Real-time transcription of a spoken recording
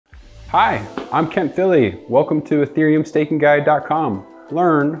Hi, I'm kentphilly. Welcome to EthereumStakingGuide.com.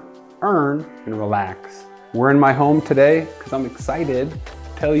 Learn, earn, and relax. We're in my home today because I'm excited to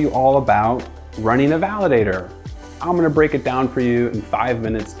tell you all about running a validator. I'm going to break it down for you in 5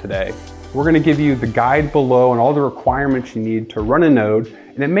 minutes today. We're going to give you the guide below and all the requirements you need to run a node,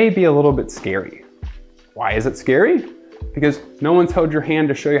 and it may be a little bit scary. Why is it scary? Because no one's held your hand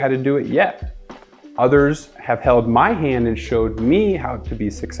to show you how to do it yet. Others have held my hand and showed me how to be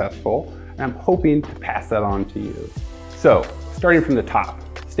successful, and I'm hoping to pass that on to you. So, starting from the top,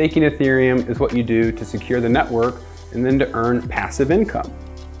 staking Ethereum is what you do to secure the network and then to earn passive income.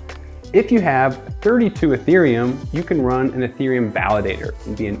 If you have 32 Ethereum, you can run an Ethereum validator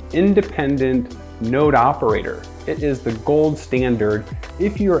and be an independent node operator. It is the gold standard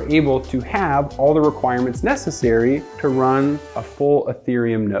if you are able to have all the requirements necessary to run a full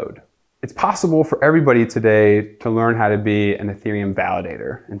Ethereum node. It's possible for everybody today to learn how to be an Ethereum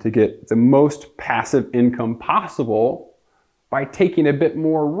validator and to get the most passive income possible by taking a bit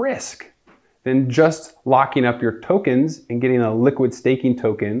more risk than just locking up your tokens and getting a liquid staking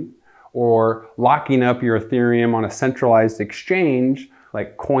token, or locking up your Ethereum on a centralized exchange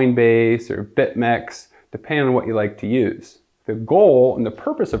like Coinbase or BitMEX, depending on what you like to use. The goal and the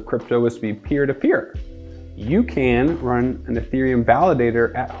purpose of crypto is to be peer-to-peer. You can run an Ethereum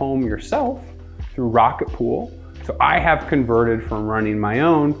validator at home yourself through Rocket Pool. So I have converted from running my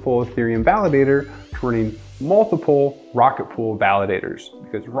own full Ethereum validator to running multiple Rocket Pool validators,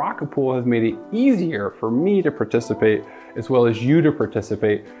 because Rocket Pool has made it easier for me to participate as well as you to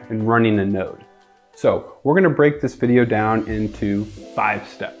participate in running a node. So we're going to break this video down into 5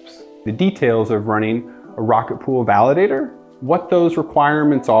 steps. The details of running a Rocket Pool validator, what those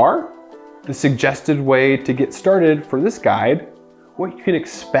requirements are, the suggested way to get started for this guide, what you can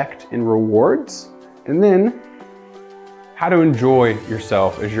expect in rewards, and then how to enjoy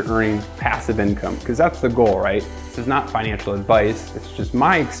yourself as you're earning passive income, because that's the goal, right? This is not financial advice. It's just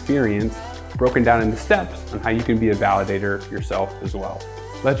my experience broken down into steps on how you can be a validator yourself as well.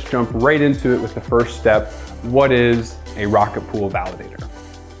 Let's jump right into it with the first step. What is a Rocket Pool validator?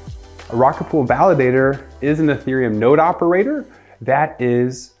 A Rocket Pool validator is an Ethereum node operator that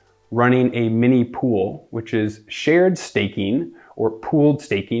is running a mini pool, which is shared staking or pooled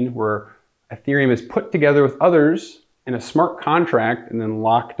staking, where Ethereum is put together with others in a smart contract and then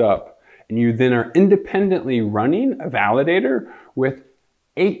locked up. And you then are independently running a validator with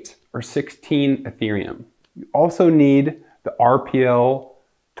 8 or 16 Ethereum. You also need the RPL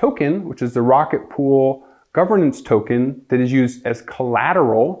token, which is the Rocket Pool governance token that is used as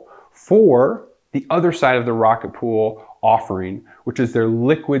collateral for the other side of the Rocket Pool offering, which is their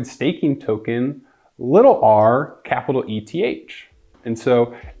liquid staking token, little r, capital ETH. And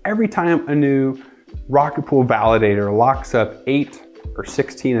so every time a new Rocket Pool validator locks up 8 or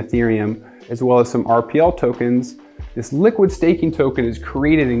 16 Ethereum, as well as some RPL tokens, this liquid staking token is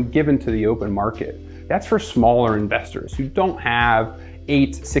created and given to the open market. That's for smaller investors who don't have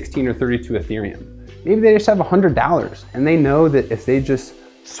 8, 16, or 32 Ethereum. Maybe they just have $100 and they know that if they just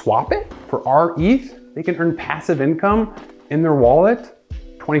swap it for our ETH, they can earn passive income in their wallet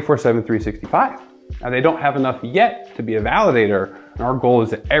 24/7, 365. Now they don't have enough yet to be a validator, and our goal is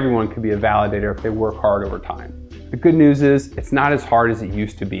that everyone can be a validator if they work hard over time. The good news is it's not as hard as it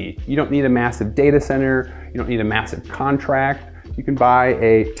used to be. You don't need a massive data center, you don't need a massive contract. You can buy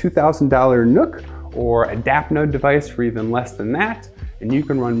a $2,000 Nook or a DappNode device for even less than that, and you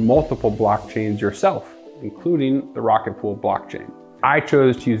can run multiple blockchains yourself, including the Rocket Pool blockchain. I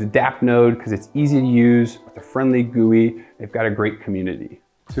chose to use a DappNode because it's easy to use with a friendly GUI. They've got a great community.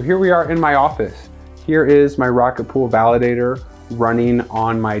 So here we are in my office. Here is my Rocket Pool validator running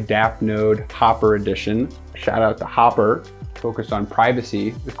on my DappNode Hopper edition. Shout out to Hopper, focused on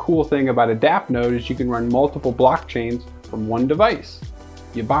privacy. The cool thing about a DappNode is you can run multiple blockchains from one device.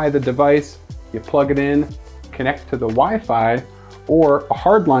 You buy the device, you plug it in, connect to the Wi-Fi or a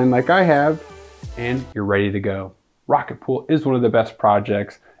hardline like I have, and you're ready to go. Rocket Pool is one of the best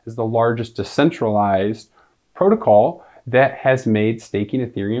projects, is the largest decentralized protocol that has made staking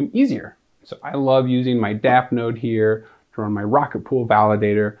Ethereum easier. So I love using my DappNode here to run my Rocket Pool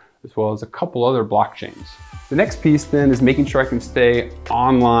validator, as well as a couple other blockchains. The next piece then is making sure I can stay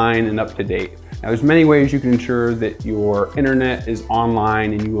online and up to date. Now there's many ways you can ensure that your internet is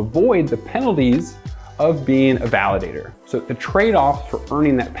online and you avoid the penalties of being a validator. So the trade-offs for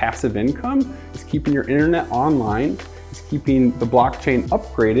earning that passive income is keeping your internet online, is keeping the blockchain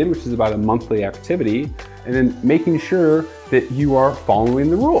upgraded, which is about a monthly activity, and then making sure that you are following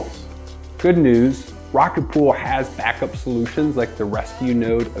the rules. Good news, Rocket Pool has backup solutions like the rescue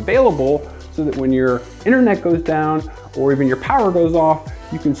node available so that when your internet goes down or even your power goes off,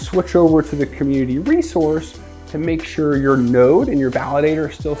 you can switch over to the community resource to make sure your node and your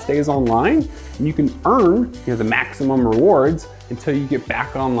validator still stays online, and you can earn the maximum rewards until you get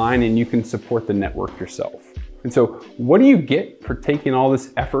back online and you can support the network yourself. And so what do you get for taking all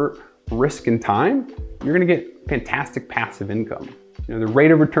this effort, risk, and time? You're gonna get fantastic passive income. The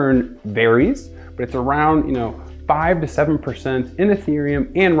rate of return varies, but it's around 5 to 7% in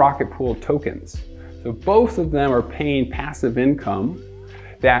Ethereum and Rocket Pool tokens. So both of them are paying passive income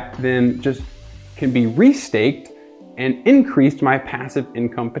that then just can be restaked and increased my passive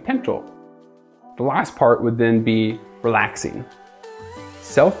income potential. The last part would then be relaxing.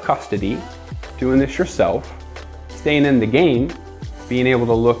 Self-custody, doing this yourself, staying in the game, being able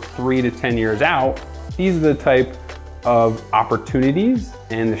to look 3 to 10 years out. These are the type of opportunities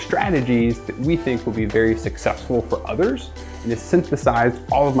and the strategies that we think will be very successful for others, and to synthesize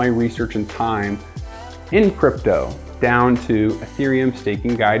all of my research and time in crypto down to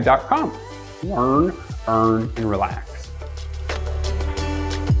ethereumstakingguide.com. Learn, earn, and relax.